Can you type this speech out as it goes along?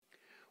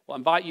Well, I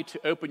invite you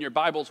to open your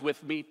Bibles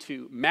with me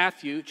to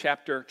Matthew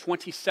chapter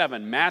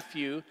 27.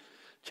 Matthew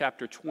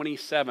chapter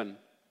 27.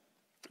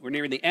 We're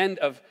nearing the end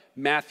of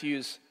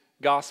Matthew's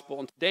gospel,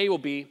 and today we'll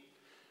be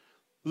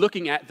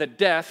looking at the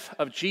death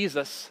of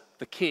Jesus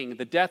the King.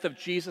 The death of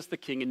Jesus the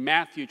King in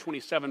Matthew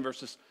 27,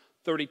 verses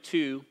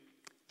 32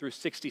 through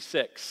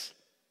 66.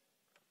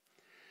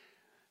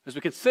 As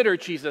we consider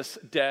Jesus'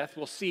 death,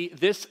 we'll see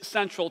this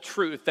central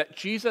truth that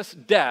Jesus'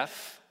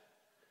 death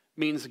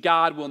means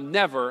God will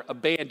never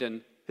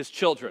abandon his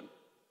children.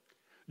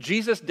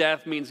 Jesus'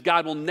 death means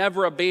God will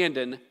never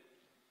abandon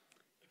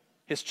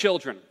his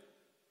children.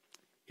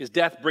 His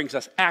death brings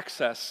us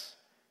access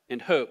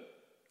and hope.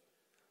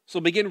 So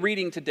we'll begin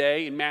reading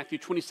today in Matthew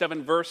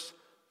 27, verse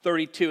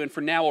 32, and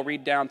for now we'll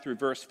read down through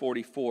verse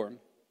 44.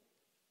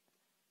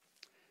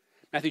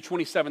 Matthew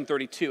 27,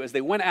 32. As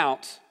they went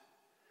out,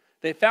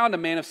 they found a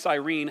man of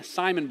Cyrene,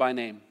 Simon by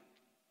name.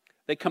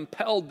 They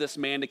compelled this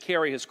man to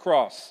carry his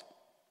cross.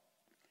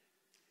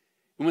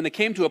 And when they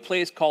came to a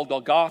place called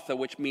Golgotha,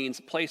 which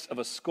means place of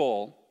a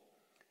skull,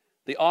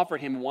 they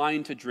offered him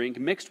wine to drink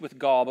mixed with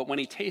gall, but when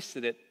he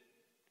tasted it,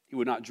 he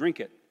would not drink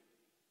it.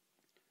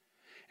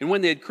 And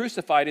when they had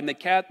crucified him, they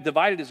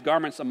divided his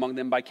garments among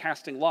them by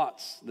casting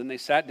lots. Then they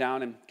sat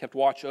down and kept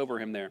watch over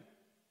him there.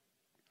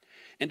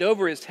 And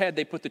over his head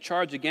they put the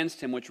charge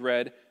against him, which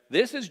read,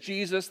 "This is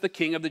Jesus, the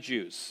King of the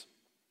Jews."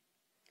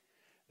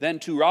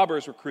 Then 2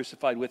 robbers were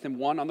crucified with him,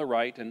 one on the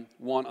right and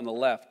one on the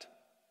left.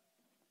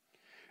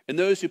 And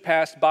those who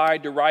passed by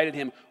derided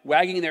him,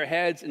 wagging their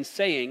heads and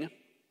saying,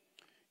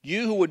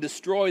 "You who would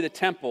destroy the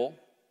temple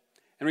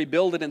and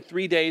rebuild it in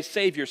 3 days,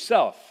 save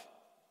yourself.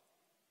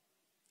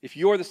 If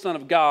you're the Son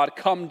of God,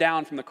 come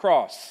down from the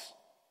cross."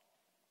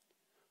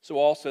 So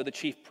also the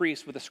chief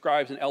priests with the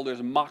scribes and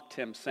elders mocked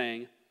him,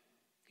 saying,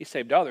 "He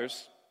saved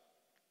others.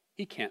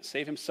 He can't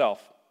save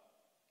himself.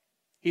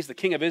 He's the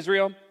King of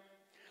Israel.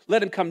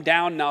 Let him come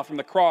down now from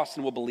the cross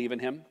and we'll believe in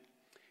him.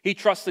 He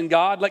trusts in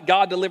God. Let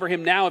God deliver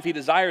him now if he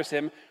desires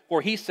him,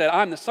 for he said,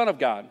 'I'm the Son of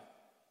God.'"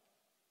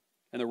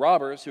 And the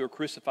robbers who were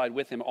crucified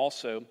with him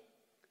also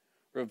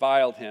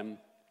reviled him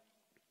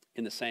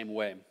in the same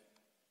way.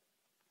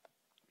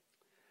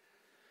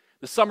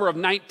 The summer of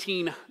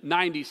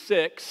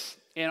 1996,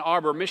 Ann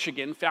Arbor,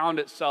 Michigan, found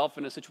itself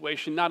in a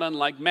situation not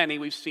unlike many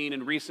we've seen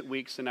in recent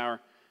weeks in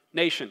our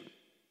nation.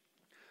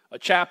 A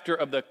chapter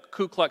of the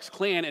Ku Klux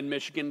Klan in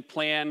Michigan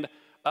planned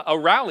a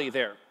rally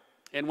there.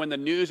 And when the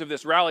news of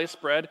this rally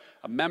spread,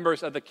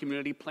 members of the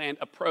community planned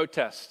a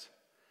protest.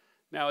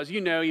 Now, as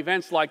you know,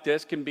 events like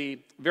this can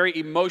be very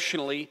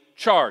emotionally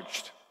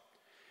charged.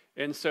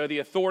 And so the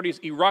authorities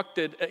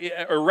erected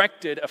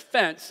a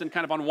fence, and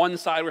kind of on one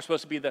side were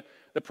supposed to be the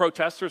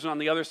protesters, and on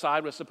the other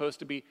side was supposed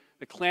to be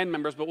the Klan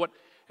members. But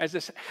as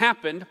this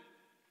happened,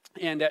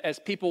 and as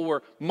people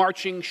were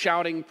marching,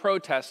 shouting,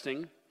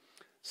 protesting,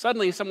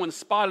 suddenly someone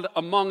spotted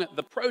among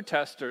the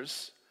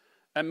protesters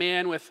a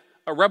man with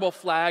a rebel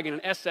flag and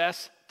an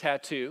SS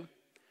tattoo,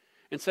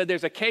 and said,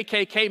 "There's a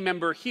KKK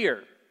member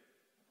here,"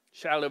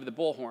 shouted over the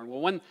bullhorn.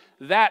 Well, when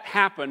that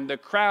happened, the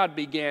crowd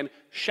began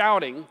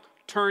shouting,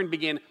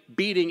 began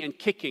beating and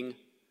kicking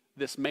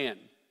this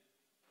man.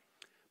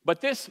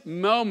 But this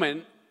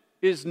moment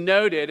is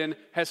noted and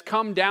has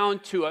come down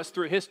to us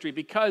through history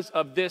because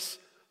of this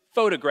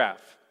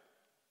photograph.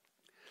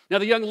 Now,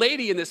 the young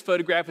lady in this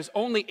photograph is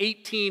only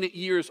 18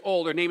 years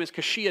old. Her name is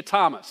Kashia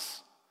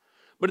Thomas.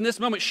 But in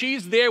this moment,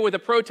 she's there with the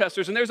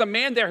protesters, and there's a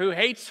man there who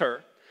hates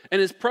her and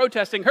is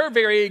protesting her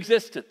very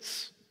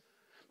existence.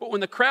 But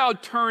when the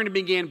crowd turned and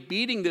began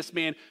beating this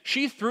man,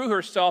 she threw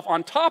herself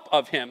on top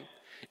of him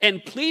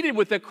and pleaded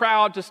with the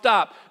crowd to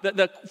stop.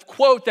 The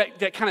quote that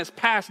kind of is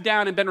passed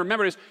down and been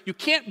remembered is, "You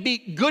can't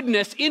beat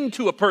goodness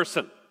into a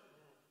person."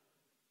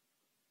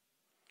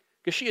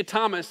 Kashia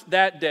Thomas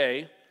that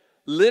day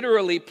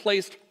literally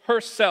placed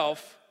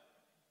herself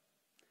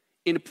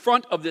in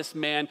front of this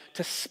man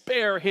to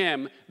spare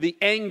him the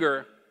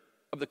anger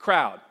of the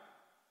crowd.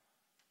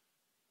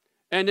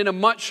 And in a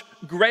much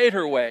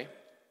greater way,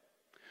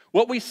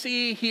 what we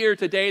see here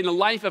today in the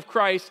life of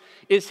Christ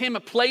is him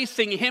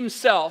placing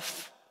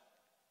himself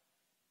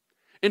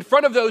in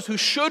front of those who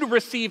should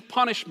receive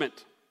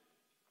punishment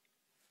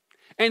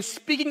and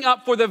speaking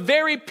up for the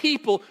very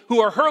people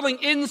who are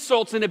hurling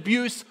insults and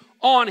abuse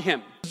on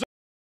him.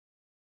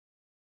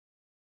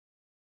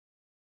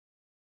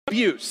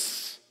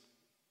 Abuse.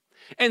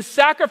 And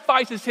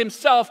sacrifices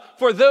himself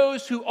for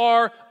those who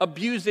are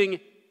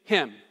abusing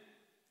him.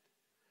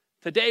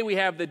 Today we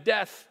have the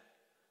death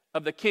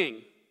of the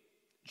King.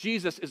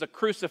 Jesus is a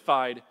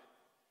crucified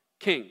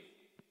king.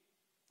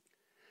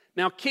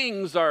 Now,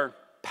 kings are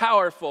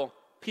powerful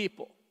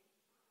people.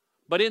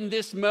 But in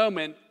this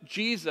moment,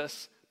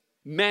 Jesus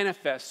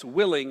manifests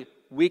willing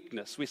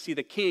weakness. We see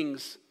the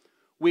king's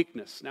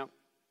weakness. Now,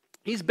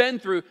 he's been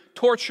through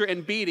torture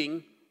and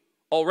beating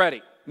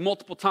already,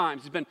 multiple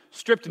times. He's been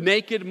stripped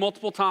naked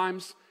multiple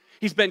times.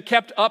 He's been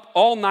kept up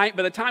all night.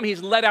 By the time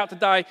he's led out to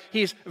die,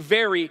 he's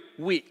very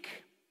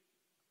weak.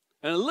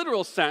 In a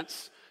literal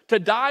sense, to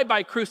die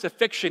by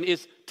crucifixion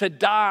is to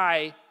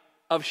die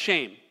of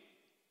shame.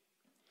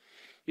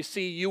 You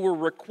see, you were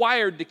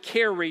required to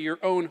carry your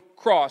own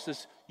cross.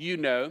 As you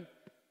know,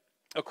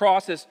 a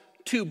cross has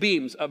two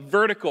beams, a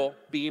vertical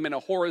beam and a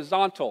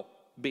horizontal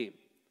beam.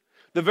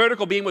 The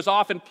vertical beam was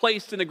often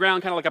placed in the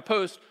ground, kind of like a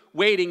post,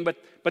 waiting, but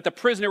the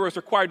prisoner was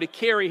required to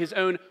carry his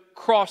own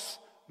cross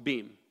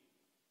beam.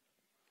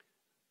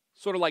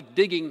 Sort of like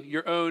digging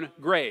your own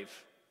grave.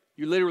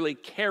 You literally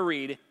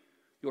carried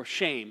your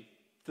shame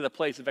to the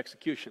place of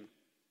execution.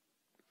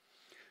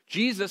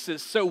 Jesus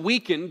is so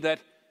weakened that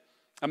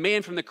a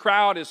man from the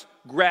crowd is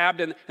grabbed,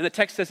 and the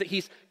text says that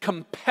he's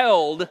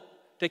compelled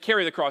to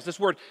carry the cross. This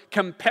word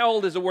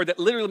compelled is a word that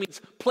literally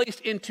means placed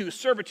into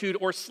servitude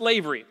or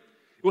slavery.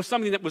 It was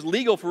something that was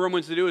legal for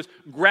Romans to do, is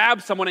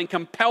grab someone and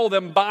compel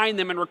them, bind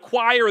them, and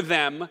require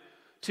them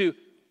to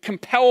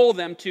compel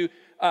them to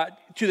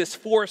this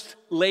forced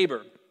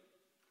labor.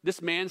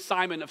 This man,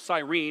 Simon of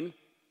Cyrene,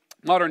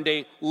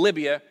 modern-day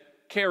Libya,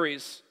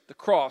 carries the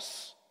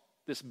cross,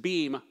 this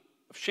beam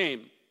of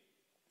shame.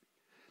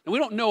 Now, we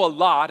don't know a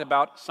lot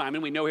about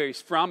Simon. We know where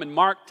he's from, and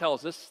Mark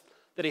tells us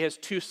that he has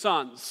two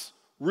sons,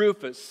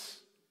 Rufus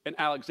and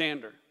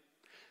Alexander.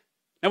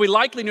 Now, we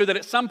likely knew that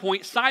at some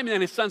point Simon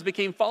and his sons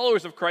became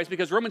followers of Christ,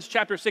 because Romans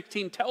chapter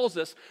 16 tells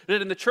us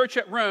that in the church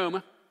at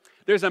Rome,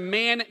 there's a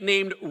man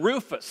named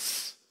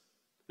Rufus.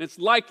 And it's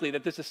likely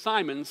that this is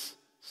Simon's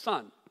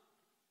son.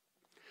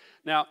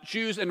 Now,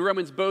 Jews and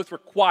Romans both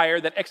require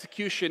that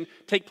execution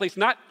take place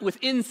not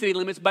within city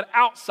limits, but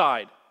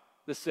outside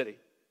the city.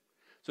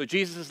 So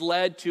Jesus is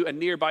led to a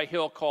nearby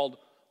hill called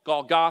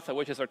Golgotha,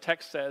 which, as our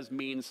text says,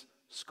 means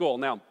skull.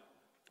 Now,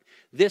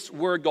 this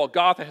word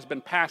Golgotha has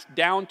been passed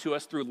down to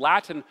us through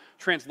Latin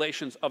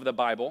translations of the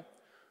Bible,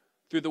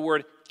 through the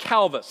word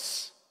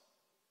Calvus.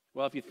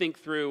 Well, if you think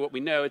through what we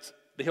know, it's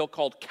the hill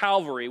called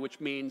Calvary, which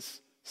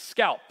means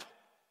scalp.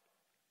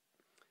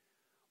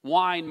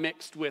 Wine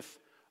mixed with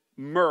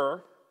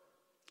myrrh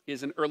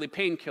is an early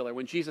painkiller.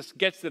 When Jesus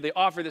gets there, they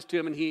offer this to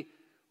him, and he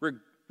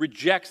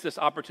rejects this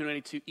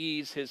opportunity to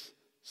ease his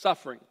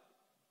suffering.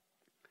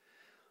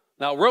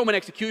 Now, Roman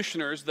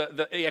executioners,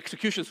 the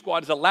execution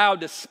squad is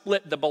allowed to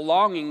split the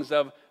belongings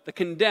of the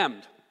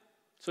condemned.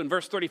 So in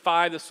verse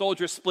 35, the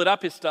soldiers split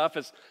up his stuff,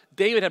 as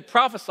David had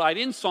prophesied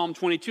in Psalm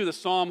 22, the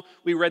psalm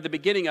we read the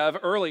beginning of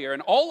earlier.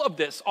 And all of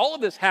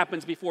this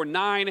happens before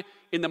 9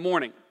 in the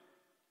morning.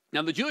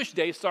 Now, the Jewish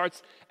day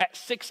starts at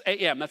 6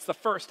 a.m. That's the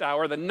first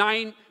hour. The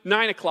 9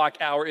 o'clock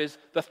hour is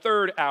the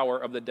third hour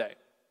of the day.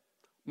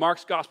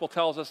 Mark's gospel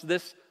tells us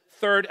this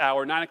third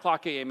hour, 9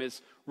 o'clock a.m.,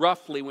 is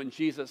roughly when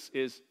Jesus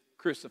is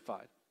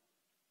crucified.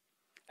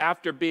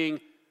 After being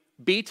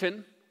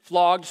beaten,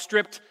 flogged,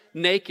 stripped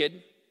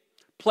naked,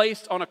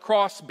 placed on a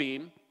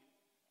crossbeam,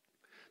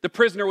 the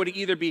prisoner would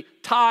either be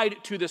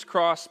tied to this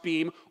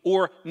crossbeam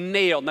or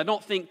nailed. Now,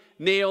 don't think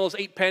nails,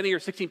 8-penny or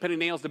 16-penny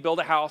nails to build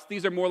a house.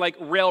 These are more like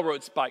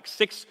railroad spikes,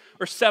 6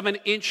 or 7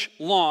 inch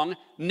long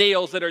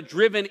nails that are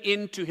driven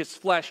into his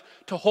flesh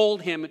to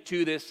hold him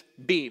to this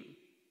beam.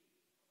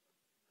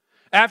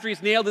 After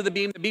he's nailed to the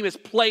beam is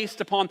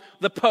placed upon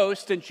the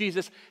post, and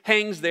Jesus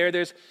hangs there.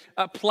 There's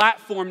a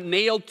platform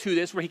nailed to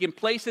this where he can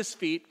place his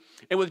feet,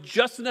 and with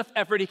just enough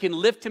effort, he can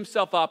lift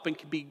himself up and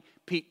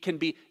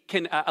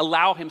can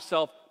allow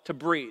himself to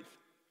breathe.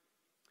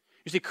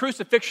 You see,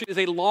 crucifixion is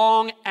a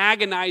long,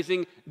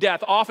 agonizing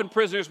death. Often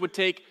prisoners would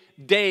take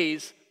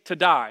days to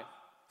die.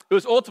 It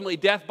was ultimately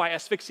death by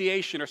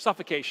asphyxiation or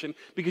suffocation,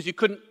 because you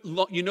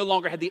no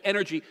longer had the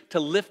energy to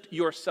lift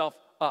yourself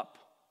up.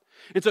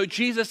 And so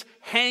Jesus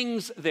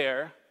hangs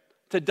there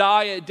to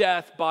die a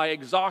death by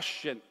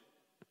exhaustion.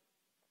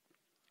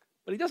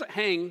 But he doesn't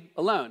hang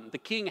alone. The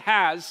king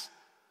has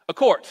a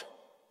court.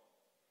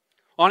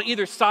 On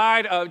either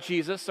side of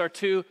Jesus are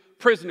two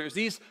prisoners.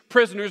 These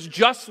prisoners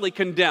justly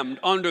condemned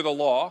under the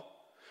law.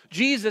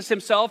 Jesus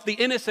himself, the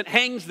innocent,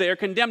 hangs there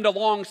condemned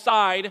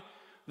alongside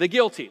the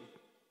guilty.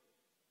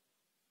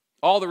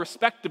 All the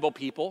respectable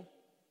people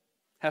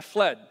have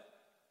fled.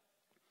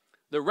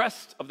 The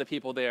rest of the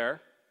people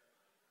there,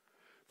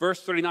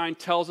 verse 39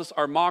 tells us,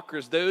 are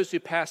mockers. Those who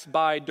passed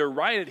by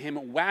derided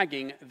him,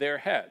 wagging their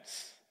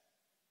heads.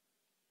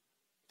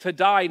 To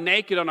die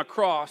naked on a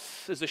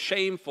cross is a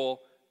shameful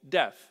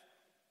death.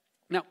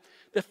 Now,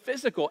 the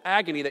physical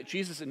agony that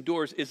Jesus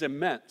endures is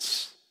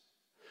immense.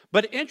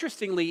 But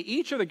interestingly,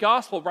 each of the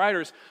gospel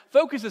writers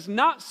focuses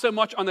not so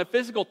much on the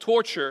physical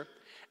torture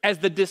as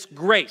the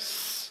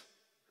disgrace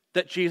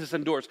that Jesus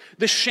endures,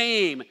 the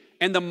shame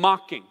and the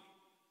mocking.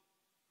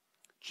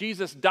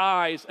 Jesus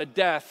dies a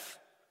death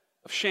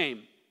of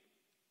shame.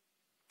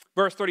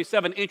 Verse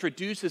 37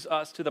 introduces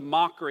us to the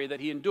mockery that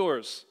he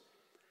endures.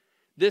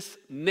 This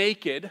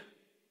naked,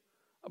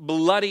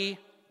 bloody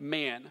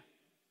man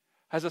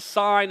has a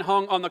sign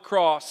hung on the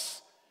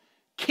cross,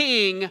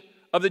 King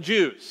of the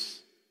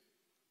Jews.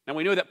 And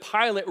we know that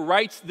Pilate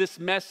writes this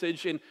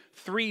message in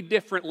 3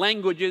 different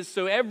languages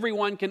so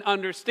everyone can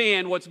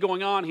understand what's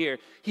going on here.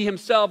 He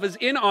himself is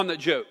in on the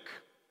joke.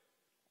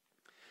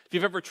 If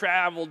you've ever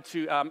traveled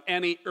to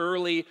any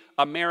early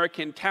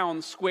American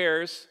town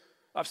squares,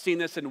 I've seen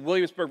this in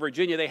Williamsburg,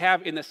 Virginia, they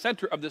have in the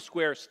center of the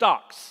square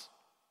stocks.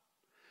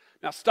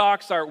 Now,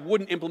 stocks are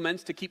wooden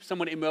implements to keep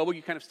someone immobile.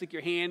 You kind of stick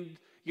your hands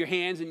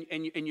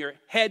and your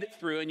head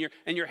through,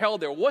 and you're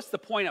held there. What's the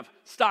point of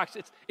stocks?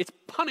 It's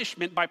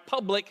punishment by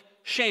public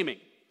shaming.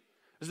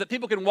 Is that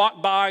people can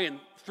walk by and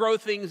throw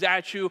things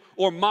at you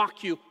or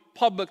mock you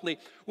publicly.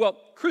 Well,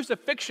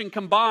 crucifixion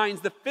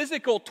combines the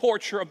physical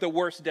torture of the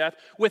worst death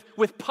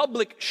with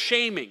public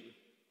shaming.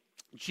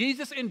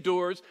 Jesus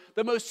endures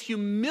the most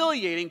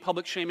humiliating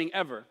public shaming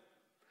ever.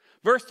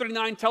 Verse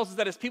 39 tells us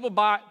that as people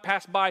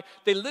pass by,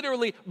 they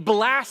literally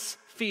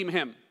blaspheme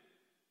him.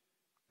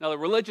 Now, the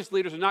religious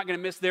leaders are not going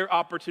to miss their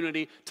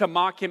opportunity to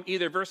mock him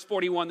either. Verse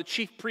 41, the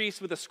chief priests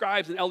with the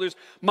scribes and elders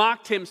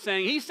mocked him,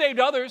 saying, he saved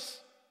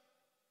others.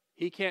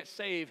 He can't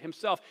save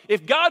himself.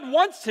 If God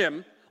wants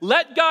him,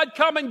 let God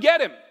come and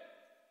get him.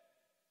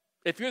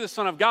 If you're the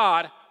Son of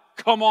God,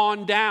 come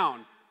on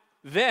down.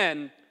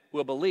 Then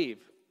we'll believe.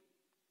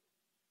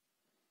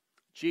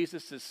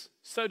 Jesus is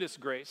so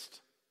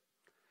disgraced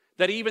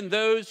that even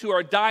those who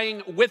are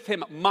dying with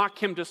him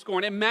mock him to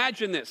scorn.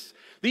 Imagine this.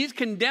 These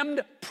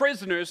condemned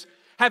prisoners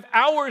have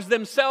hours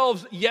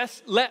themselves,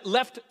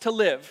 left to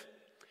live.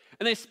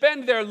 And they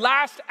spend their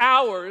last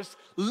hours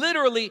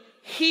literally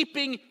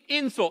heaping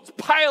insults,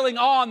 piling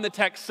on, the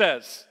text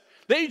says.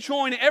 They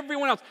join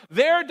everyone else.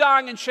 They're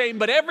dying in shame,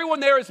 but everyone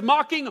there is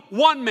mocking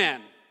one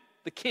man,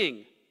 the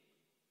King,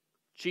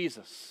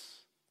 Jesus.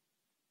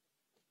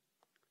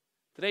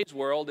 Today's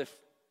world, if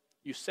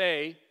you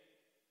say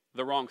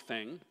the wrong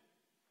thing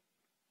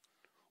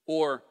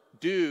or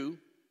do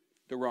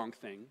the wrong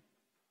thing,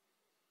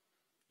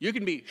 you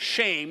can be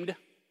shamed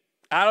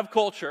out of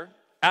culture,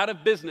 out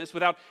of business,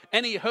 without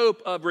any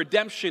hope of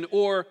redemption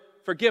or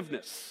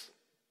forgiveness.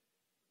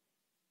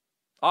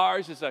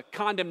 Ours is a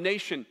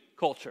condemnation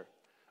culture,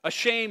 a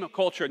shame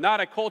culture,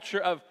 not a culture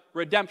of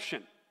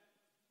redemption.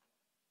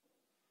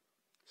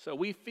 So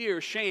we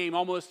fear shame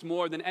almost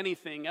more than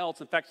anything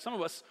else. In fact, some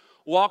of us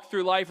walk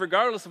through life,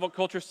 regardless of what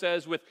culture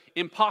says, with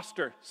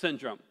imposter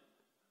syndrome.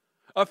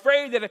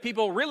 Afraid that if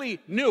people really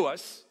knew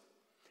us,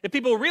 if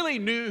people really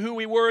knew who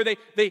we were,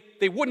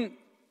 they wouldn't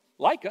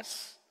like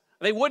us.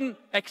 They wouldn't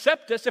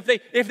accept us.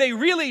 If they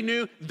really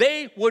knew,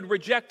 they would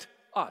reject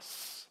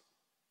us.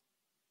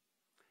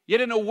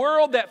 Yet in a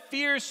world that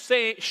fears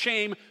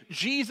shame,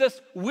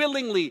 Jesus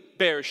willingly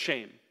bears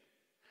shame.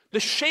 The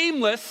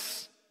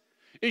shameless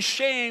is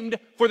shamed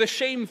for the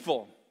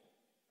shameful.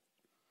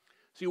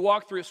 So you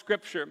walk through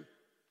Scripture,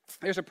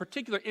 there's a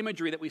particular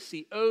imagery that we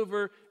see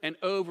over and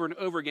over and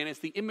over again. It's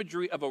the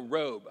imagery of a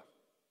robe.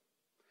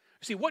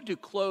 You see, what do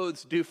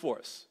clothes do for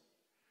us?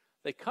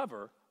 They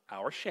cover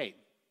our shame.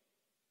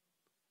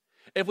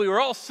 If we were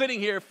all sitting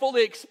here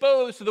fully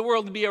exposed to the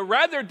world, it'd be a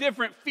rather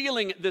different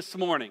feeling this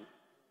morning.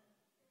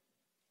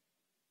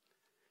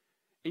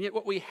 And yet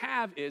what we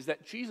have is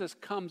that Jesus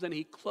comes and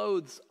he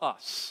clothes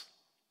us.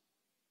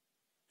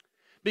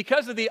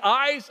 Because of the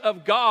eyes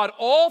of God,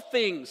 all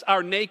things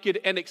are naked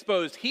and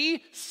exposed.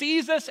 He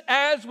sees us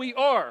as we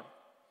are.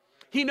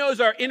 He knows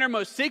our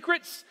innermost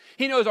secrets.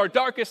 He knows our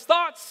darkest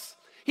thoughts.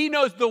 He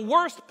knows the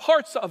worst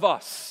parts of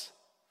us.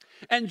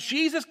 And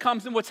Jesus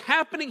comes, and what's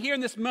happening here in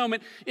this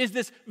moment is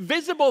this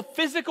visible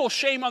physical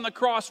shame on the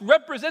cross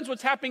represents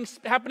what's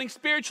happening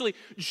spiritually.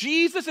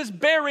 Jesus is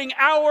bearing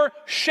our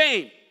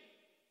shame.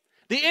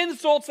 The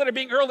insults that are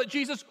being hurled at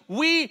Jesus,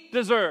 we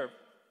deserve.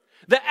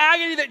 The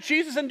agony that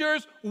Jesus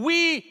endures,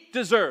 we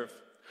deserve.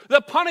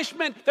 The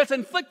punishment that's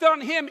inflicted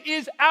on him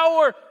is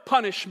our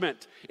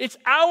punishment. It's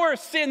our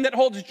sin that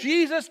holds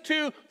Jesus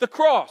to the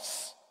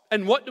cross.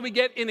 And what do we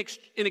get in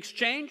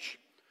exchange?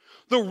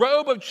 The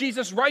robe of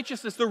Jesus'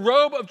 righteousness, the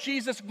robe of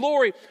Jesus'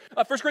 glory.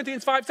 2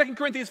 Corinthians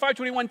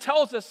 5:21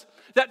 tells us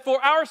that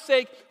for our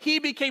sake, he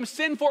became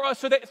sin for us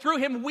so that through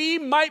him we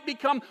might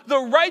become the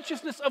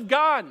righteousness of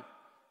God.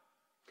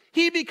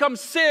 He becomes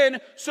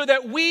sin so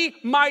that we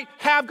might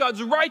have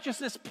God's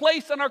righteousness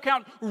placed on our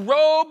account,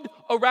 robed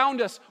around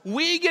us.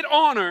 We get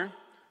honor.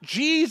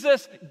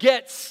 Jesus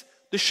gets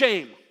the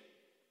shame.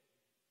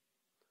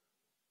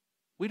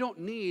 We don't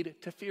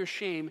need to fear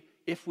shame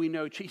if we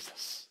know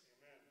Jesus.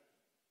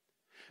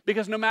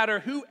 Because no matter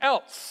who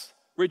else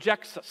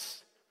rejects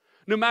us,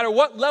 no matter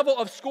what level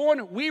of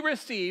scorn we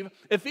receive,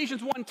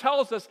 Ephesians 1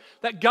 tells us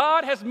that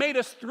God has made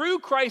us through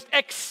Christ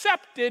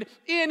accepted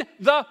in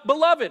the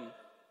beloved.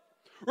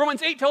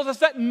 Romans 8 tells us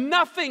that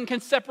nothing can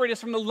separate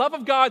us from the love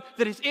of God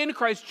that is in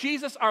Christ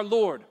Jesus our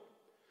Lord.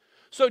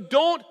 So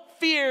don't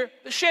fear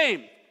the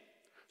shame.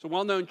 It's a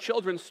well-known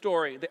children's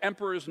story, The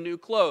Emperor's New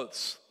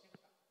Clothes.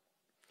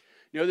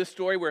 You know this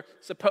story where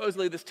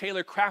supposedly this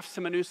tailor crafts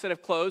him a new set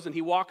of clothes and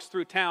he walks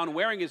through town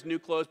wearing his new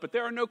clothes, but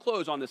there are no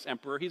clothes on this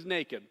emperor. He's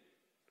naked.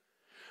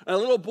 And a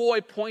little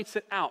boy points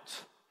it out.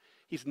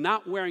 He's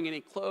not wearing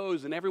any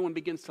clothes, and everyone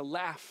begins to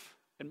laugh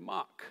and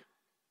mock.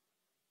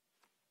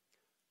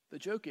 The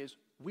joke is,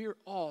 we're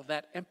all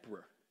that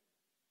emperor.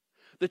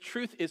 The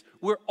truth is,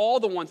 we're all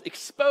the ones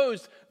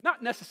exposed,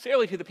 not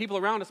necessarily to the people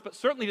around us, but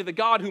certainly to the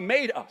God who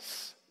made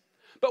us.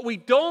 But we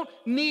don't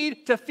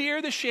need to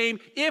fear the shame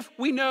if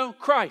we know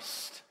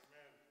Christ.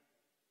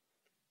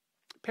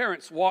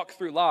 Parents walk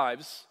through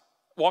life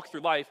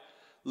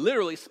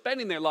literally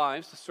spending their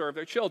lives to serve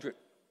their children.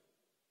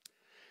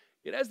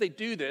 Yet as they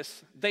do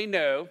this, they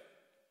know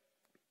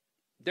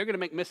they're going to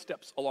make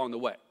missteps along the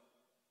way.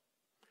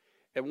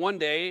 And one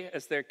day,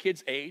 as their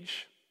kids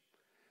age,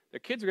 their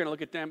kids are going to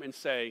look at them and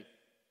say,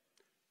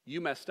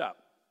 "You messed up."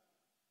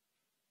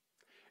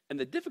 And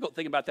the difficult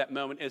thing about that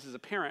moment is, as a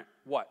parent,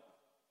 what?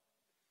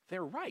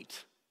 They're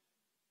right.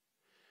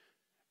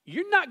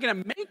 You're not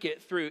going to make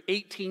it through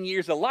 18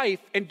 years of life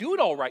and do it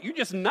all right. You're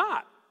just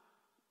not.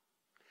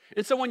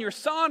 And so when your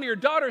son or your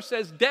daughter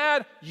says,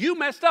 "Dad, you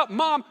messed up.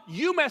 Mom,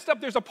 you messed up,"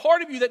 there's a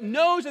part of you that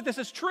knows that this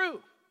is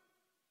true.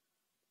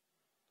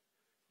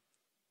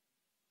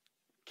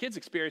 Kids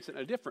experience it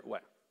in a different way.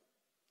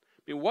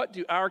 I mean, what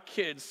do our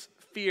kids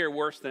fear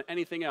worse than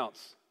anything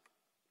else?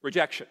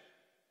 Rejection.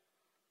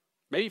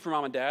 Maybe from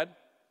mom and dad,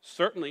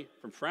 certainly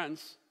from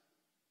friends.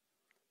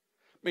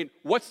 I mean,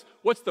 what's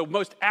the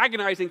most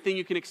agonizing thing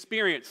you can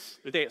experience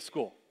the day at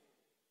school?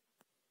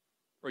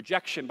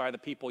 Rejection by the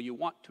people you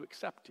want to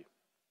accept you.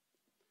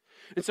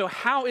 And so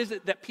how is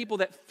it that people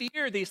that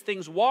fear these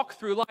things walk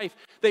through life?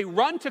 They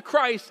run to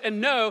Christ and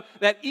know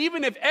that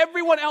even if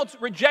everyone else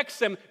rejects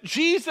them,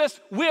 Jesus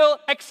will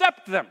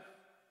accept them.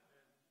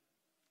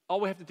 All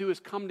we have to do is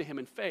come to him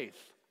in faith.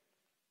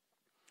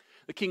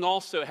 The king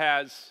also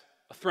has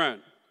a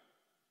throne.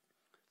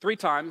 3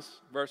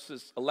 times,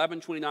 verses 11,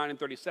 29, and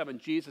 37,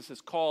 Jesus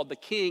is called the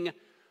King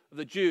of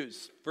the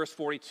Jews. Verse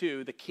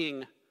 42, the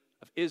King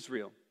of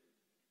Israel.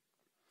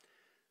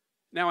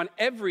 Now, in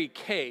every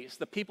case,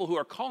 the people who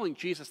are calling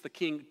Jesus the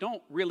King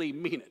don't really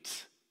mean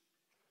it.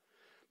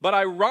 But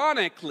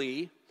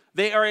ironically,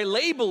 they are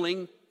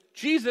labeling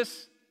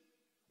Jesus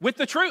with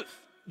the truth.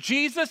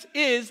 Jesus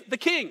is the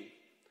King.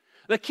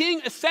 The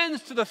King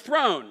ascends to the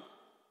throne,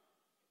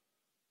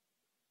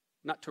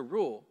 not to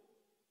rule,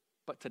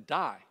 but to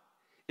die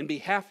in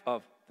behalf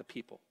of the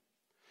people.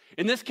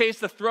 In this case,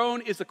 the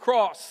throne is a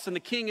cross, and the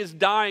King is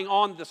dying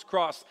on this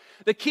cross.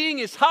 The King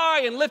is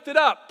high and lifted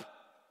up,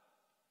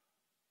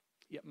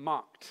 yet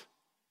mocked.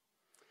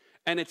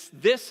 And it's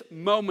this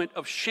moment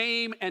of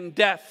shame and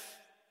death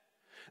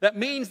that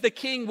means the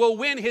king will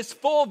win his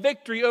full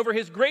victory over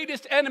his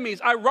greatest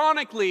enemies.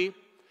 Ironically,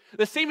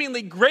 the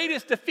seemingly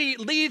greatest defeat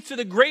leads to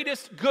the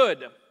greatest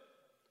good.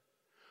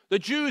 The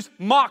Jews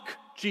mock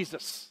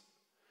Jesus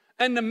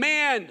and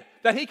demand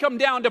that he come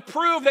down to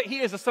prove that he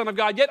is the Son of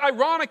God. Yet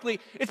ironically,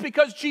 it's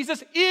because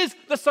Jesus is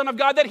the Son of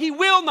God that he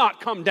will not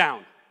come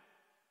down.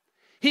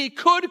 He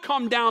could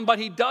come down, but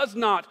he does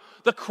not.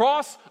 The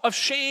cross of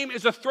shame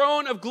is a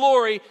throne of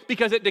glory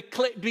because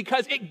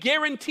it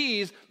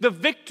guarantees the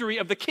victory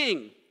of the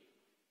king.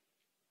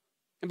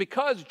 And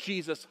because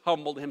Jesus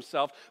humbled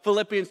himself,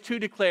 Philippians 2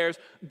 declares,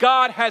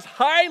 God has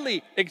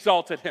highly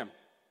exalted him.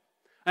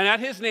 And at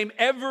his name,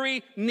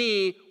 every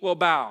knee will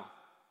bow.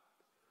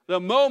 The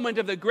moment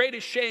of the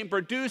greatest shame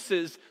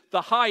produces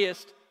the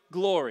highest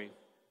glory.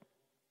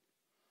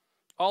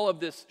 All of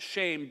this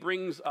shame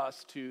brings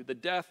us to the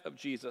death of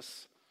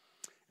Jesus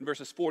in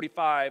verses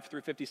 45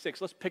 through 56.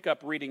 Let's pick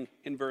up reading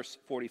in verse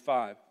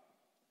 45.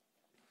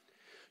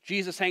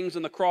 Jesus hangs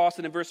on the cross,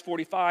 and in verse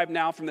 45,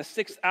 now from the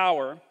 6th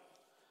hour,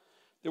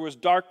 there was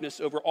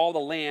darkness over all the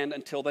land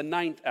until the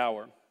 9th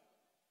hour.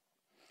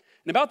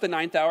 And about the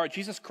 9th hour,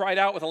 Jesus cried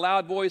out with a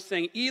loud voice,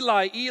 saying,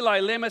 Eli,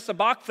 Eli, lema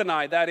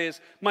sabachthani, that is,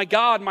 my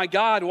God,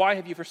 why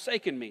have you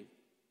forsaken me?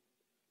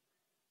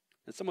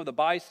 And some of the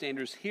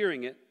bystanders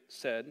hearing it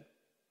said,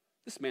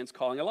 this man's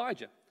calling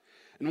Elijah.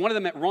 And one of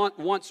them at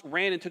once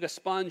ran and took a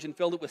sponge and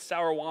filled it with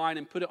sour wine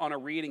and put it on a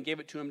reed and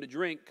gave it to him to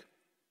drink.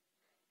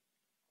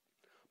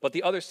 But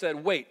the other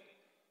said, wait,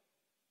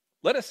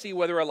 let us see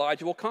whether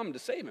Elijah will come to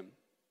save him.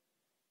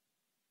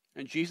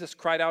 And Jesus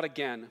cried out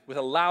again with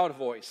a loud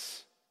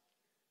voice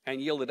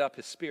and yielded up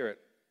his spirit.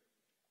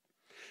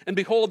 And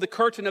behold, the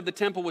curtain of the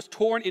temple was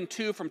torn in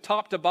two from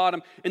top to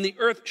bottom, and the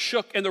earth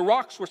shook, and the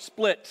rocks were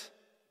split.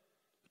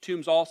 The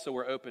tombs also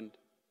were opened.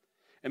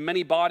 And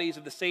many bodies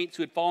of the saints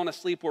who had fallen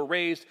asleep were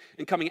raised,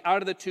 and coming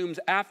out of the tombs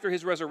after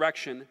his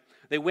resurrection,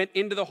 they went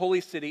into the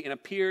holy city and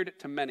appeared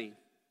to many.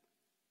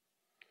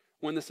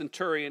 When the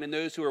centurion and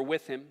those who were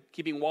with him,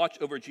 keeping watch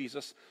over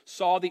Jesus,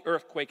 saw the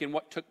earthquake and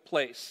what took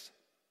place,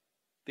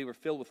 they were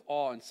filled with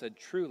awe and said,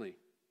 truly,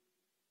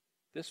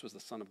 this was the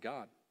Son of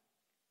God.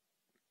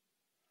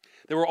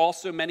 There were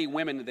also many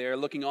women there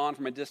looking on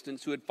from a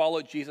distance who had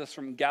followed Jesus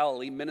from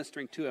Galilee,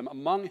 ministering to him,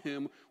 among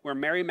whom were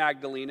Mary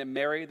Magdalene and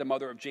Mary, the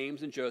mother of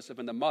James and Joseph,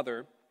 and the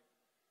mother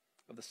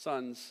of the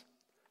sons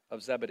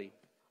of Zebedee.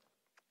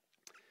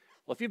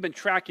 Well, if you've been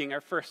tracking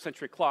our first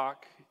century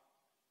clock,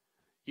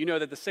 you know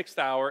that the 6th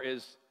hour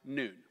is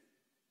noon.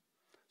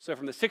 So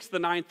from the 6th to the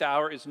 9th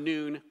hour is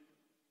noon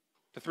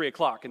to 3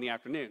 o'clock in the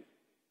afternoon,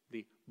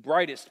 the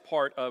brightest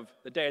part of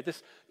the day. At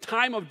this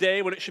time of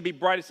day when it should be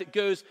brightest, it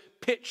goes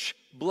pitch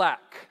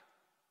black.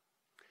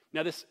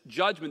 Now this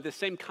judgment, this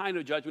same kind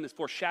of judgment, is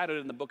foreshadowed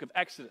in the book of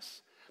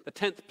Exodus. The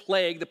 10th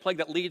plague, the plague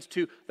that leads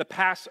to the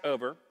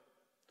Passover.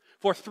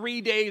 For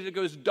 3 days it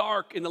goes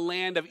dark in the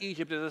land of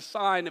Egypt as a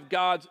sign of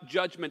God's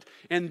judgment.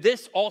 And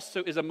this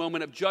also is a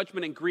moment of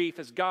judgment and grief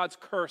as God's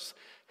curse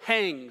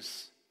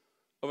hangs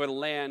over the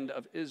land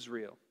of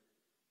Israel.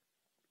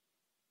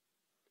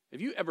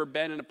 Have you ever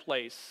been in a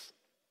place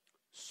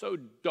so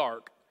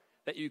dark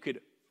that you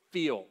could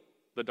feel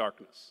the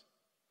darkness?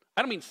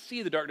 I don't mean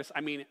see the darkness,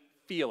 I mean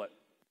feel it.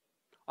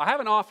 I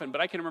haven't often,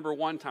 but I can remember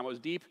one time I was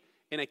deep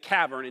in a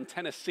cavern in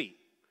Tennessee.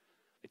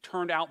 They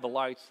turned out the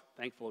lights.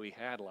 Thankfully,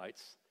 we had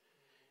lights.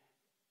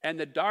 And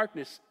the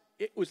darkness,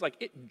 it was like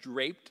it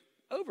draped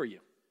over you.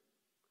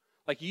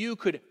 Like you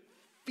could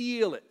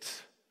feel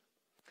it.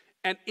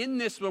 And in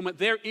this moment,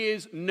 there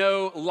is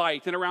no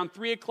light. And around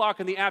 3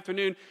 o'clock in the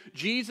afternoon,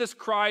 Jesus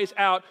cries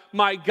out,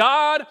 my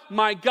God,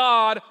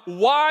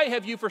 why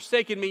have you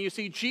forsaken me?" You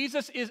see,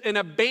 Jesus is an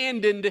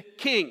abandoned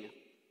king.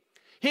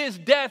 His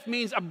death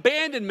means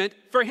abandonment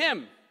for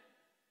him.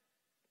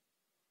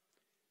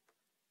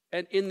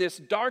 And in this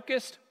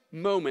darkest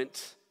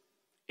moment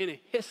in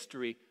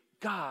history,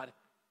 God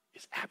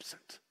is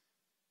absent.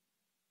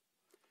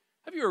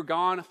 Have you ever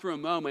gone through a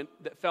moment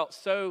that felt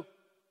so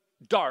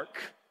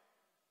dark,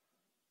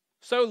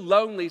 so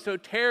lonely, so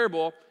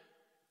terrible,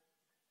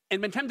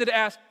 and been tempted to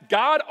ask,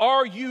 God,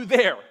 are you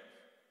there?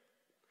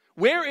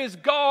 Where is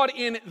God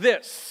in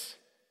this?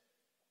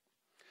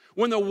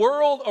 When the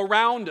world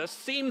around us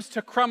seems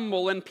to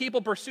crumble and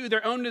people pursue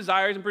their own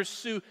desires and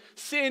pursue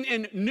sin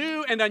in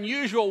new and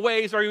unusual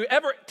ways, are you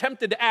ever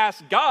tempted to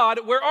ask,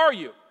 God, where are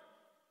you?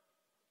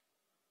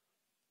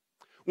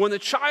 When the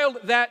child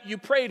that you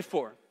prayed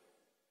for,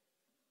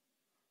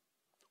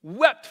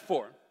 wept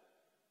for,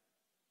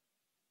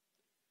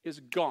 is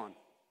gone,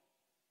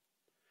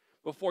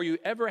 before you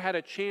ever had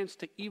a chance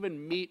to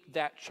even meet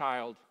that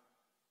child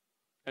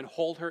and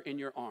hold her in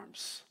your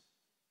arms,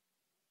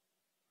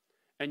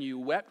 and you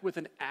wept with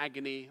an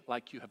agony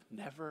like you have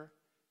never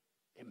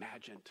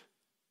imagined,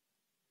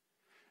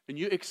 and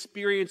you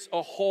experience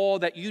a hole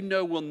that you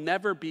know will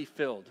never be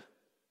filled,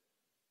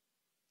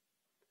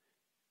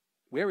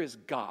 where is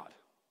God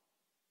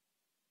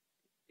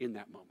in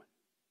that moment?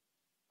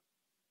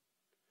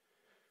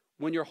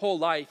 When your whole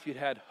life you'd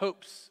had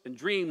hopes and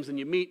dreams, and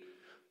you meet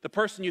the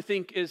person you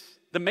think is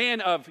the man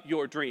of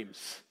your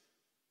dreams,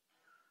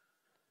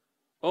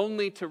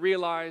 only to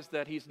realize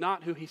that he's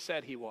not who he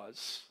said he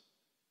was.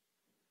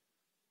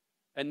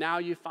 And now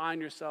you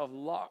find yourself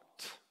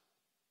locked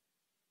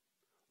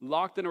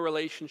in a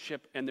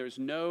relationship, and there's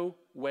no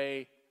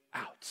way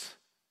out.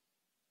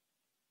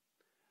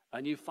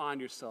 And you find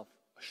yourself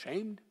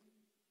ashamed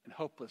and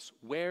hopeless.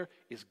 Where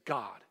is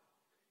God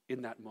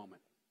in that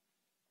moment?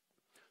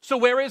 So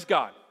where is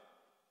God?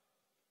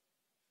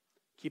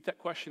 Keep that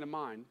question in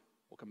mind.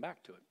 We'll come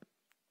back to it.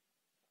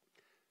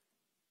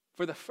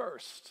 For the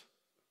first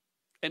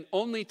and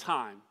only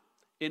time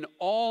in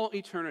all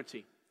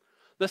eternity,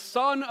 the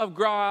Son of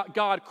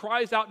God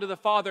cries out to the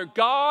Father,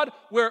 God,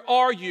 where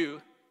are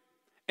you?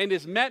 And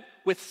is met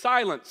with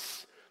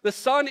silence. The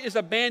Son is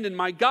abandoned.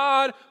 My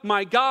God,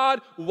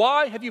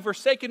 why have you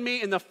forsaken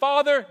me? And the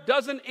Father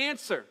doesn't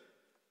answer.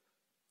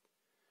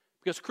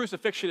 Because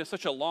crucifixion is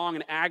such a long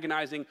and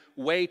agonizing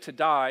way to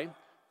die,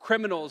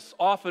 criminals,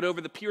 often over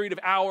the period of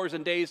hours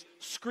and days,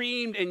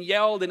 screamed and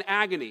yelled in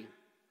agony.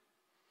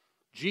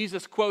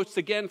 Jesus quotes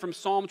again from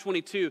Psalm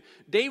 22.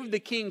 David the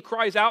king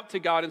cries out to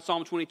God in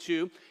Psalm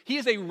 22. He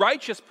is a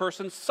righteous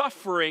person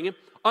suffering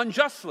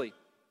unjustly.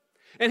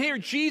 And here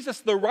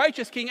Jesus, the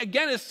righteous king,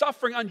 again is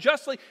suffering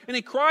unjustly, and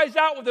he cries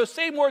out with those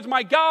same words,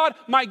 my God,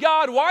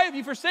 why have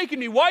you forsaken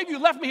me? Why have you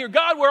left me here?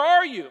 God, where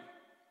are you?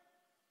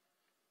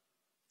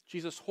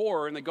 Jesus'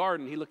 horror in the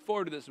garden, he looked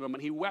forward to this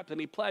moment. He wept and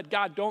he pled,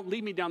 God, don't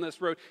lead me down this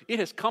road. It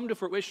has come to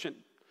fruition.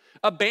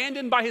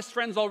 Abandoned by his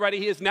friends already,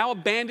 he is now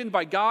abandoned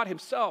by God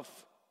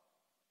himself.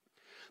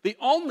 The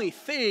only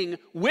thing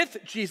with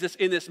Jesus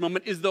in this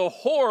moment is the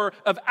horror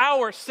of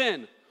our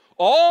sin.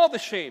 All the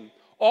shame,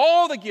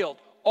 all the guilt,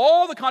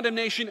 all the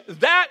condemnation,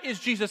 that is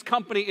Jesus'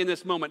 company in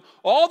this moment.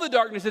 All the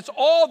darkness, it's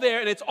all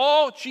there, and it's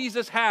all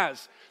Jesus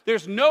has.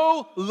 There's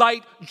no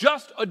light,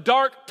 just a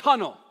dark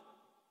tunnel.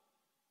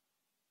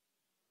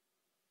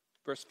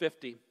 Verse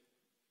 50,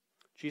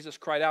 Jesus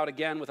cried out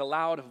again with a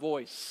loud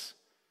voice,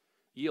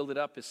 yielded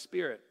up his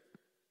spirit.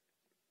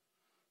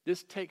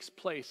 This takes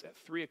place at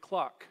 3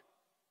 o'clock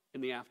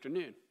in the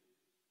afternoon,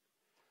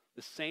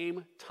 the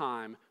same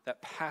time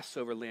that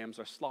Passover lambs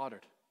are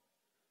slaughtered.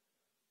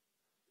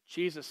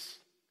 Jesus,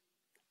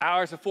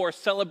 hours before,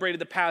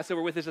 celebrated the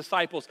Passover with his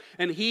disciples,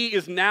 and he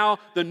is now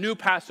the new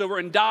Passover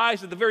and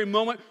dies at the very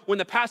moment when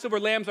the Passover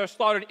lambs are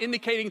slaughtered,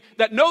 indicating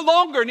that no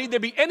longer need there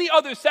be any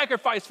other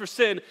sacrifice for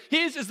sin.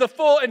 His is the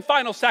full and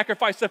final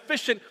sacrifice,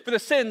 sufficient for the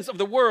sins of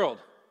the world.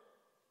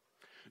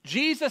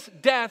 Jesus'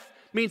 death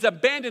means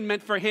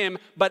abandonment for him,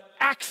 but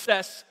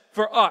access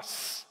for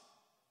us.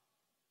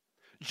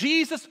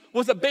 Jesus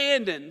was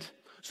abandoned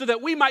so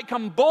that we might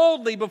come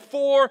boldly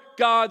before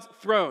God's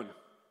throne.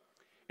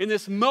 In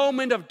this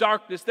moment of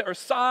darkness, there are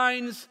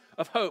signs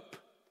of hope.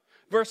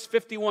 Verse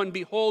 51,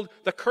 behold,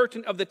 the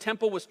curtain of the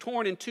temple was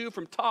torn in two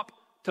from top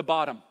to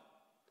bottom.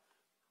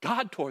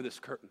 God tore this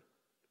curtain.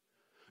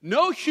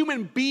 No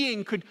human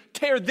being could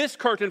tear this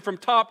curtain from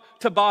top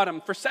to bottom.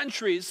 For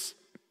centuries,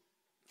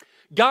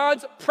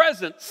 God's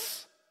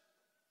presence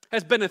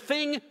has been a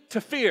thing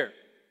to fear.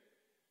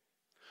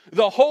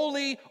 The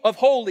Holy of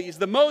Holies,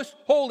 the most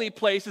holy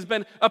place, has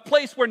been a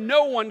place where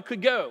no one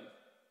could go.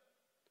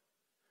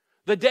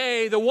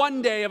 The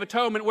one day of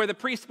atonement where the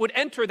priest would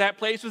enter that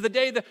place was the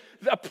day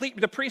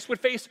the priest would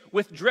face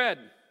with dread,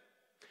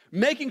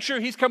 making sure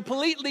he's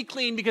completely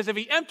clean, because if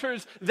he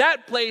enters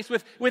that place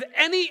with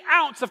any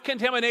ounce of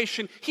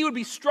contamination, he would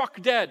be struck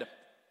dead.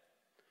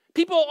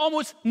 People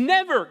almost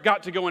never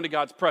got to go into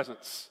God's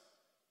presence.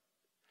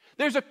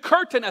 There's a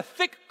curtain, a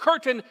thick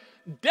curtain,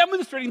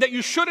 demonstrating that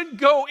you shouldn't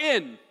go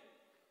in.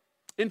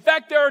 In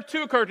fact, there are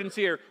two curtains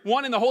here,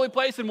 one in the holy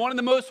place and one in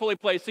the most holy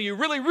place, so you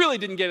really, really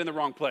didn't get in the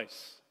wrong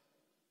place.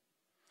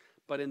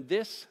 But in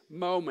this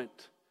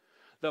moment,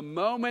 the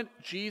moment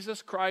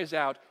Jesus cries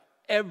out,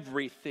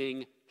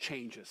 everything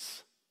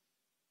changes.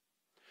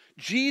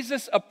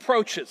 Jesus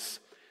approaches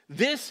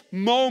this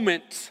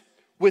moment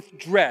with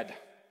dread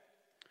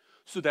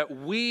so that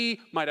we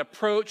might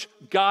approach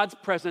God's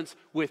presence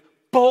with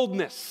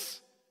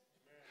boldness,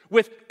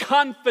 with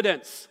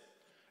confidence.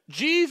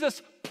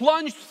 Jesus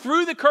plunged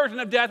through the curtain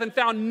of death and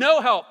found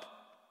no help,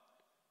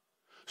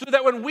 so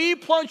that when we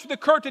plunge through the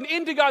curtain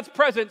into God's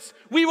presence,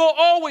 we will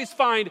always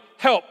find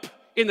help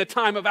in the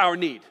time of our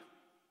need.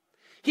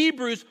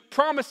 Hebrews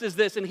promises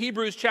this in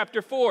Hebrews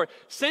chapter 4.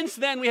 Since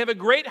then we have a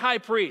great high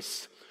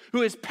priest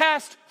who has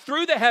passed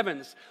through the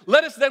heavens.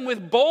 Let us then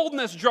with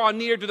boldness draw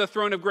near to the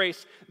throne of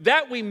grace,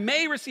 that we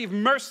may receive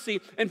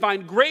mercy and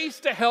find grace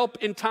to help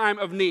in time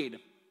of need.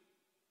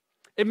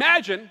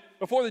 Imagine,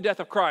 before the death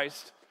of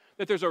Christ,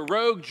 that there's a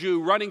rogue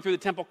Jew running through the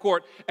temple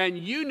court, and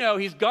you know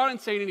he's gone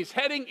insane and he's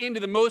heading into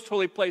the most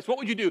holy place. What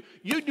would you do?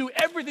 You'd do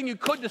everything you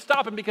could to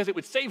stop him because it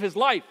would save his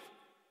life.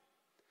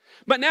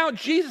 But now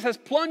Jesus has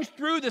plunged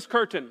through this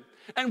curtain,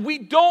 and we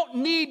don't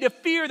need to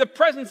fear the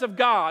presence of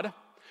God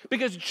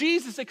because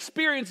Jesus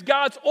experienced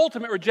God's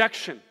ultimate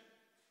rejection.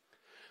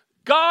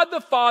 God the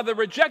Father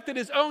rejected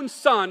his own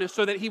Son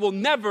so that he will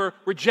never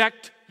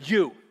reject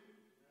you.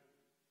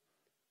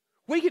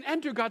 We can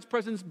enter God's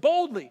presence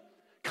boldly,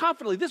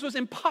 confidently. This was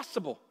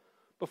impossible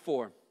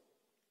before.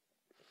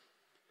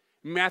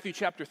 In Matthew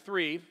chapter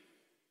 3,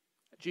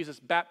 at Jesus'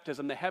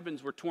 baptism, the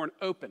heavens were torn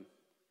open.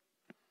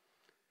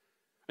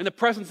 And the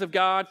presence of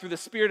God, through the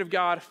Spirit of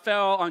God,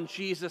 fell on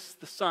Jesus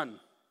the Son.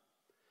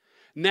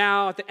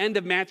 Now, at the end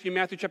of Matthew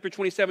chapter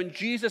 27,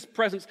 Jesus'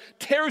 presence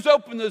tears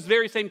open those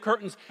very same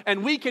curtains,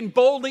 and we can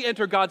boldly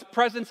enter God's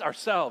presence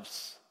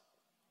ourselves.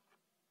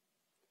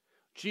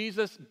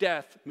 Jesus'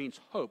 death means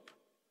hope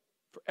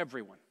for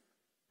everyone.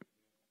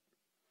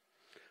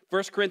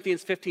 1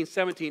 Corinthians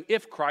 15:17,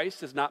 if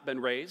Christ has not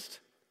been raised,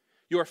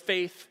 your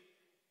faith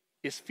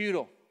is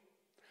futile.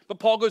 But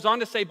Paul goes on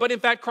to say, but in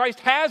fact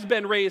Christ has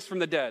been raised from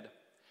the dead.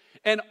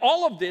 And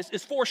all of this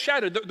is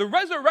foreshadowed. The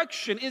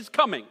resurrection is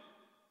coming.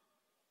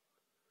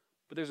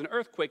 But there's an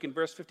earthquake in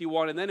verse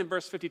 51, and then in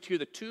verse 52,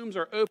 the tombs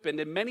are opened,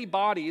 and many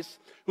bodies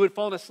who had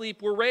fallen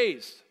asleep were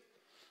raised.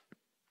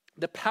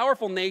 The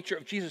powerful nature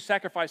of Jesus'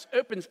 sacrifice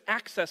opens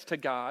access to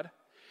God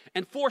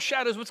and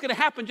foreshadows what's going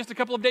to happen just a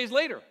couple of days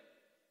later.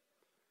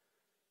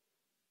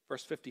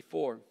 Verse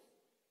 54,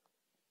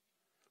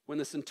 when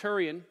the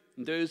centurion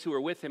and those who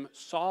were with him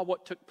saw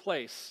what took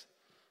place,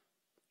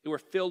 they were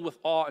filled with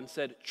awe and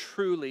said,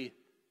 truly,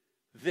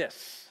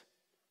 this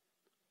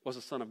was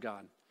the Son of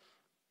God.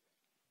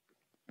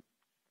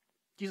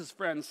 Jesus'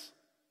 friends,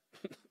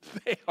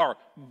 they are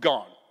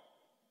gone.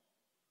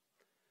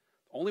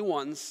 The only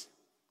ones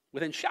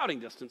within shouting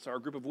distance are a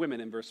group of women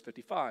in verse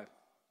 55.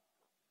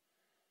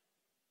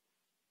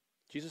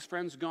 Jesus'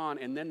 friends gone,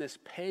 and then this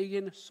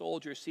pagan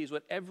soldier sees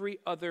what every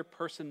other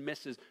person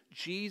misses.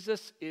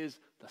 Jesus is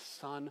the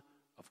Son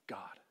of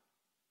God.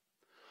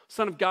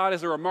 Son of God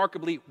is a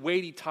remarkably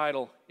weighty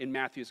title in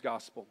Matthew's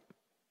gospel.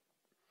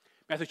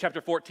 Matthew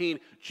chapter 14,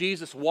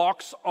 Jesus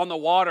walks on the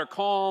water,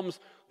 calms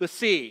the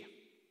sea.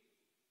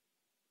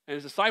 And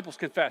his disciples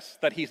confess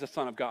that he's the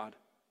Son of God.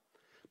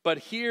 But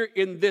here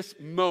in this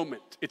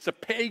moment, it's a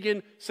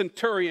pagan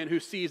centurion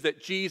who sees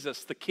that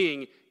Jesus, the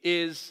King,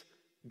 is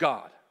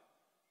God.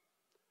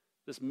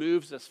 This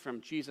moves us from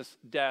Jesus'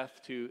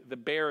 death to the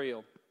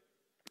burial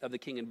of the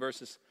King in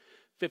verses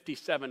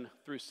 57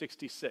 through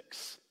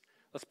 66.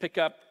 Let's pick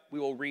up, we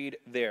will read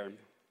there.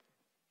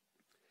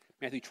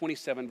 Matthew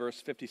 27,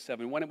 verse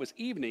 57. When it was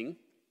evening,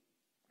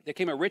 there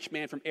came a rich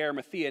man from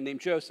Arimathea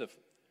named Joseph,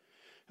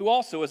 who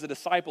also was a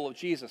disciple of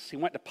Jesus. He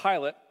went to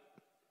Pilate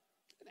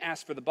and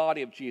asked for the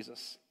body of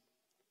Jesus.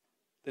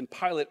 Then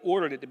Pilate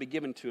ordered it to be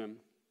given to him.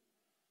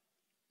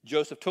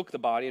 Joseph took the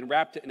body and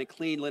wrapped it in a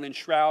clean linen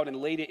shroud and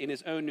laid it in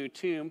his own new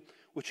tomb,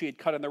 which he had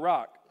cut in the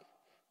rock.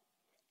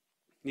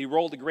 And he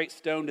rolled a great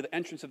stone to the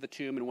entrance of the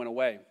tomb and went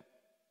away.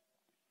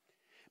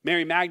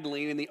 Mary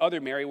Magdalene and the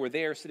other Mary were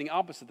there sitting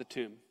opposite the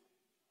tomb.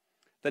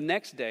 The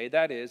next day,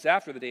 that is,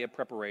 after the day of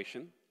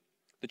preparation,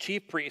 the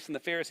chief priests and the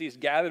Pharisees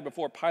gathered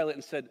before Pilate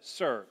and said,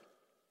 Sir,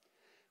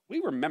 we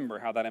remember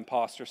how that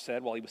impostor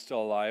said while he was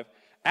still alive,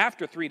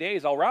 after 3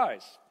 days I'll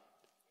rise.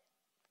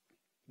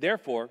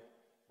 Therefore,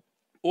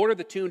 order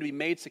the tomb to be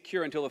made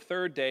secure until the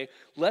third day,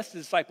 lest the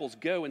disciples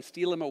go and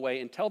steal him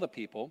away and tell the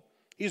people,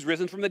 He's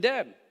risen from the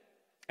dead,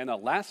 and the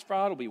last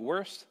fraud will be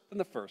worse than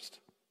the first."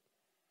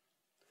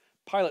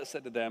 Pilate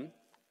said to them,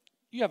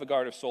 "You have a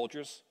guard of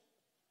soldiers.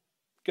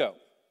 Go.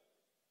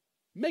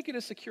 Make it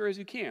as secure as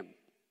you can."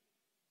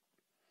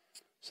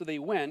 So they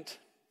went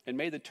and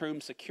made the tomb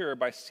secure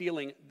by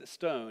sealing the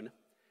stone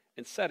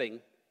and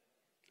setting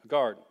a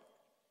guard.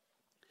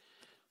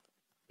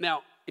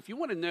 Now, if you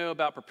want to know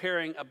about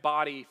preparing a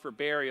body for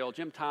burial,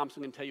 Jim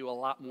Thompson can tell you a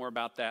lot more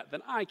about that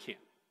than I can.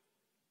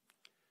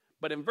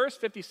 But in verse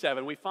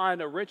 57, we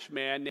find a rich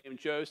man named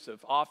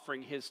Joseph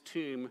offering his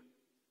tomb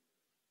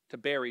to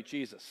bury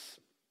Jesus.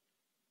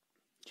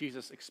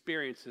 Jesus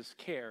experiences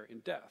care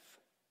in death.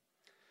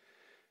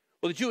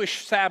 Well, the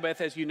Jewish Sabbath,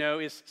 as you know,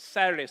 is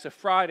Saturday. So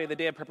Friday, the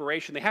day of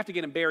preparation, they have to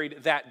get him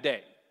buried that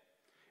day.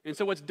 And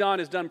so what's done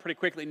is done pretty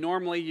quickly.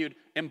 Normally, you'd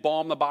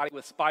embalm the body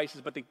with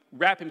spices, but they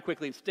wrap him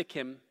quickly and stick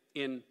him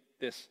in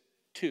this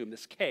tomb,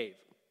 this cave.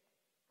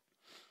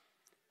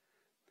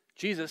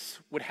 Jesus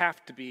would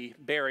have to be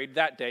buried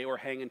that day or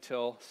hang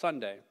until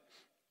Sunday.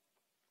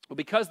 Well,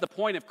 because the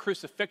point of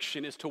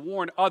crucifixion is to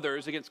warn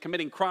others against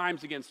committing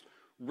crimes against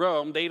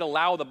Rome, they'd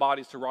allow the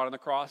bodies to rot on the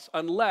cross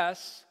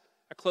unless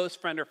a close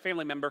friend or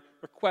family member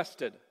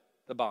requested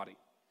the body.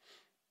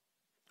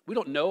 We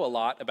don't know a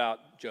lot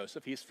about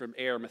Joseph. He's from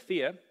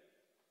Arimathea.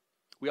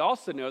 We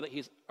also know that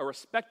he's a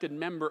respected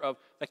member of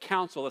the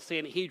council, the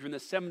Sanhedrin, the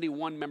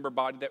 71-member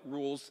body that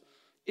rules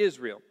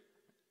Israel,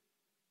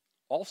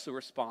 also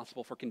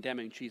responsible for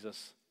condemning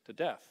Jesus to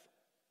death.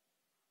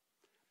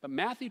 But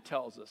Matthew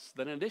tells us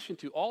that in addition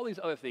to all these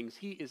other things,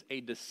 he is a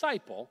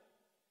disciple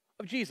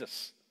of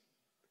Jesus.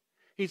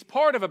 He's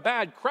part of a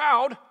bad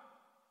crowd,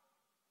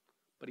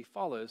 but he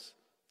follows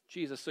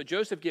Jesus. So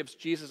Joseph gives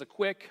Jesus a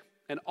quick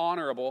and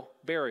honorable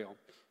burial.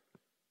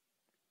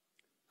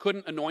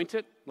 Couldn't anoint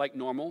it like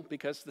normal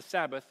because the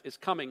Sabbath is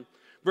coming.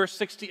 Verse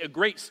 60, a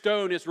great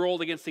stone is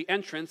rolled against the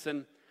entrance,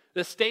 and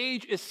the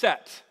stage is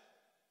set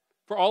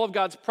for all of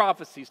God's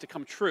prophecies to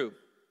come true.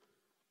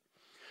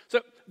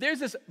 So there's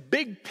this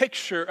big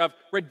picture of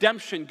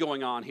redemption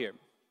going on here.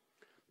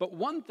 But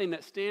one thing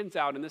that stands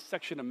out in this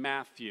section of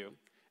Matthew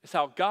is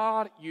how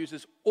God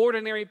uses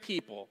ordinary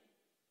people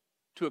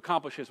to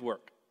accomplish his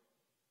work.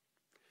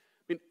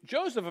 I mean,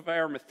 Joseph of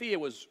Arimathea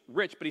was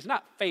rich, but he's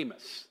not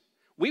famous.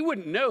 We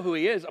wouldn't know who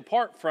he is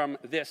apart from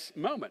this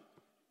moment.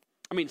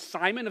 I mean,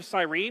 Simon of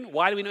Cyrene,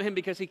 why do we know him?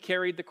 Because he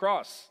carried the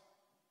cross.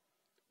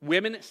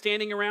 Women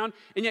standing around,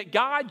 and yet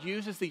God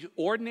uses these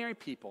ordinary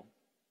people,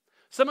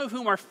 some of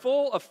whom are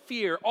full of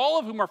fear, all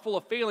of whom are full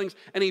of failings,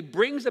 and he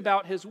brings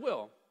about his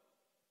will.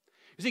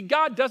 You see,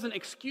 God doesn't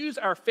excuse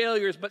our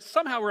failures, but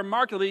somehow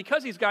remarkably,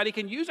 because he's God, he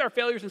can use our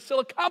failures and still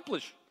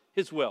accomplish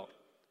his will.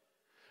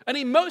 And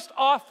he most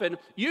often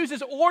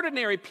uses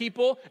ordinary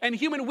people and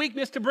human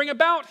weakness to bring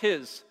about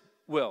his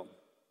will.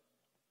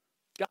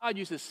 God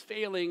uses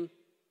failing,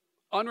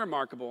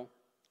 unremarkable,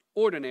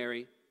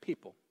 ordinary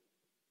people.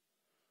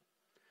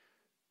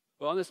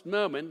 Well, in this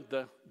moment,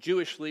 the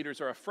Jewish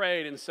leaders are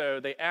afraid, and so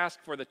they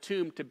ask for the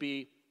tomb to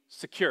be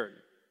secured.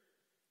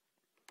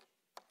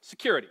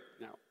 Security.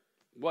 Now,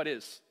 what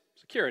is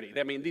security?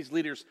 I mean, these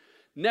leaders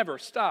never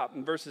stop.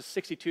 In verses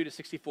 62 to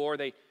 64,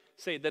 they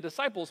say the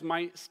disciples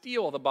might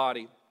steal the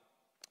body.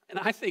 And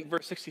I think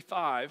verse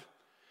 65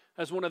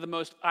 has one of the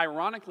most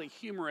ironically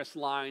humorous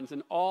lines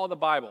in all the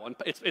Bible. And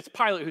it's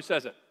Pilate who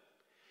says it.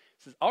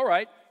 He says, all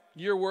right,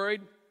 you're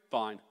worried?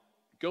 Fine.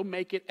 Go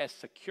make it as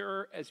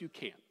secure as you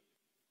can.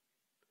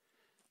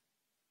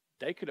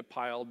 They could have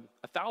piled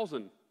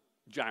 1,000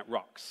 giant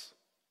rocks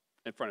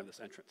in front of this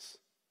entrance.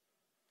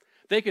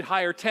 They could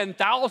hire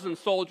 10,000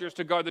 soldiers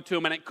to guard the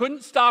tomb, and it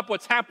couldn't stop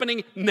what's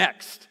happening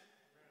next.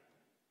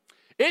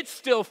 It's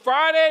still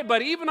Friday,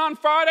 but even on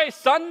Friday,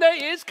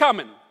 Sunday is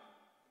coming.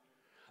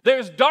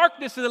 There's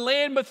darkness in the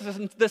land, but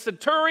the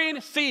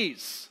centurion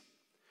sees.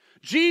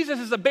 Jesus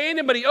is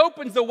abandoned, but he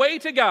opens the way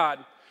to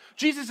God.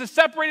 Jesus is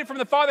separated from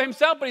the Father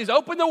himself, but he's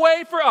opened the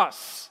way for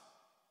us.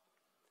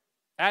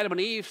 Adam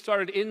and Eve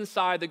started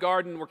inside the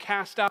garden, were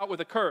cast out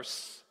with a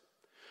curse.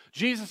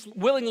 Jesus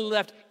willingly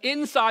left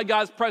inside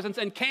God's presence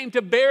and came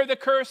to bear the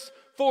curse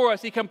for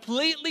us. He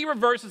completely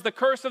reverses the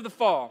curse of the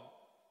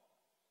fall.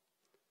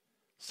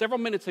 Several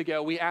minutes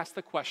ago, we asked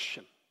the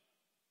question,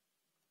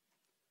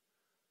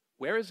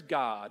 where is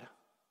God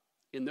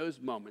in those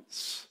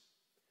moments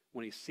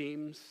when he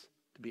seems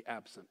to be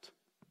absent?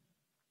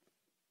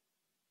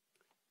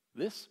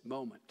 This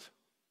moment,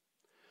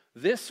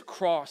 this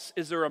cross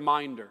is a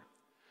reminder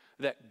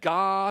that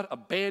God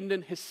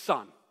abandoned his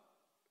son,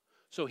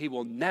 so he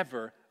will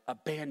never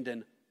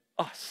abandon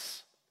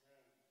us.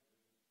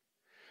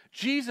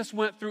 Jesus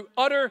went through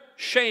utter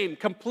shame,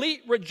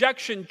 complete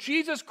rejection.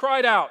 Jesus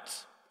cried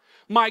out,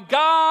 my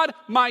God,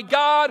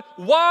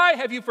 why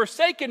have you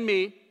forsaken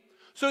me?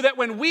 So that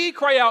when we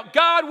cry out,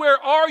 God, where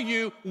are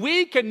you?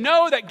 We can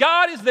know that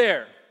God is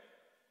there.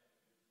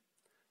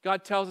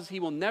 God tells us he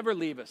will never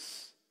leave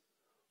us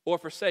or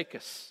forsake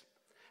us.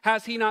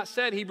 Has he not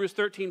said, Hebrews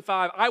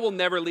 13:5, I will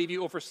never leave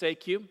you or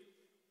forsake you?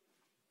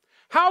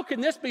 How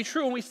can this be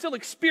true when we still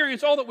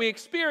experience all that we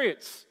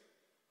experience?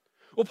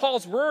 Well,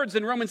 Paul's words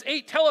in Romans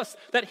 8 tell us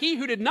that he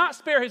who did not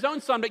spare his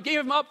own son but gave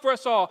him up for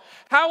us all,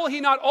 how will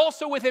he not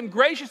also with him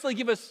graciously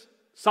give us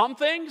some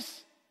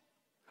things?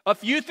 A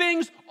few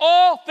things?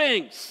 All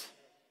things.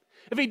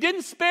 If he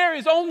didn't spare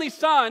his only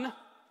son,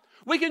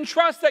 we can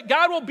trust that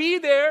God will be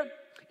there.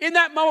 In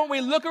that moment,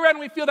 we look around and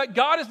we feel that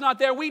God is not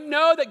there. We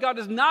know that God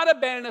does not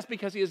abandon us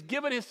because he has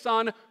given his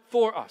son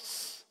for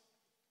us.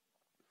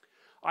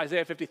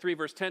 Isaiah 53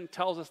 verse 10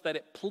 tells us that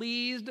it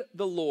pleased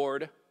the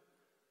Lord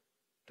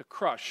to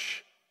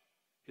crush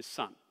his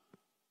son.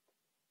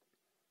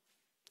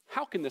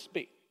 How can this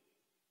be?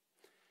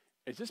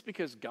 Is this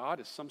because God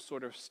is some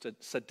sort of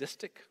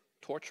sadistic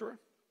torturer?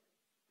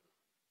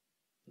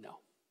 No.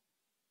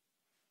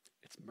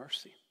 It's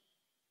mercy.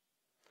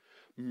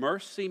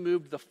 Mercy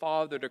moved the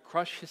Father to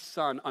crush his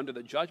Son under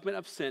the judgment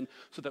of sin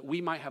so that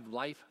we might have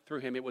life through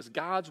him. It was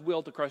God's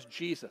will to crush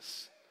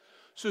Jesus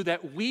so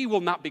that we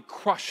will not be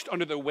crushed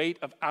under the weight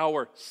of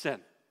our sin.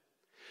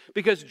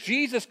 Because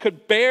Jesus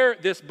could bear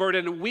this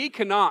burden and we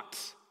cannot.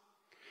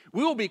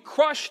 We will be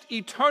crushed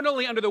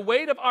eternally under the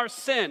weight of our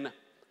sin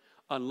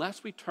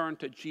unless we turn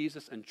to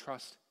Jesus and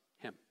trust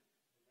him.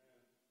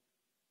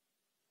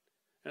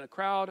 In a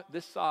crowd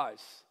this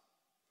size,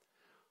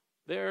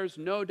 there's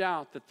no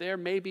doubt that there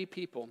may be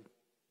people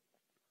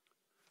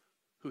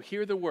who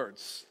hear the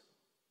words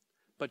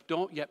but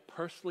don't yet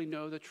personally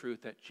know the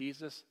truth that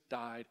Jesus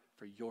died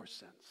for your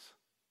sins.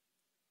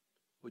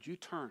 Would you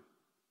turn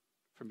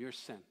from your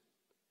sin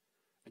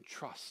and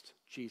trust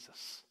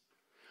Jesus,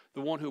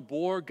 the one who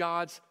bore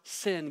God's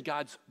sin,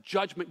 God's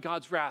judgment,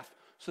 God's wrath,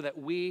 so that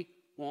we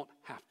won't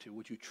have to?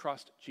 Would you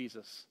trust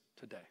Jesus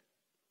today?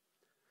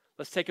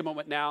 Let's take a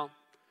moment now.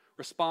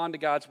 Respond to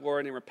God's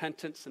word in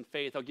repentance and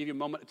faith. I'll give you a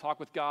moment to talk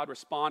with God.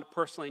 Respond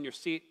personally in your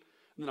seat,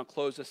 and then I'll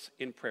close this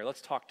in prayer. Let's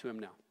talk to him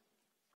now.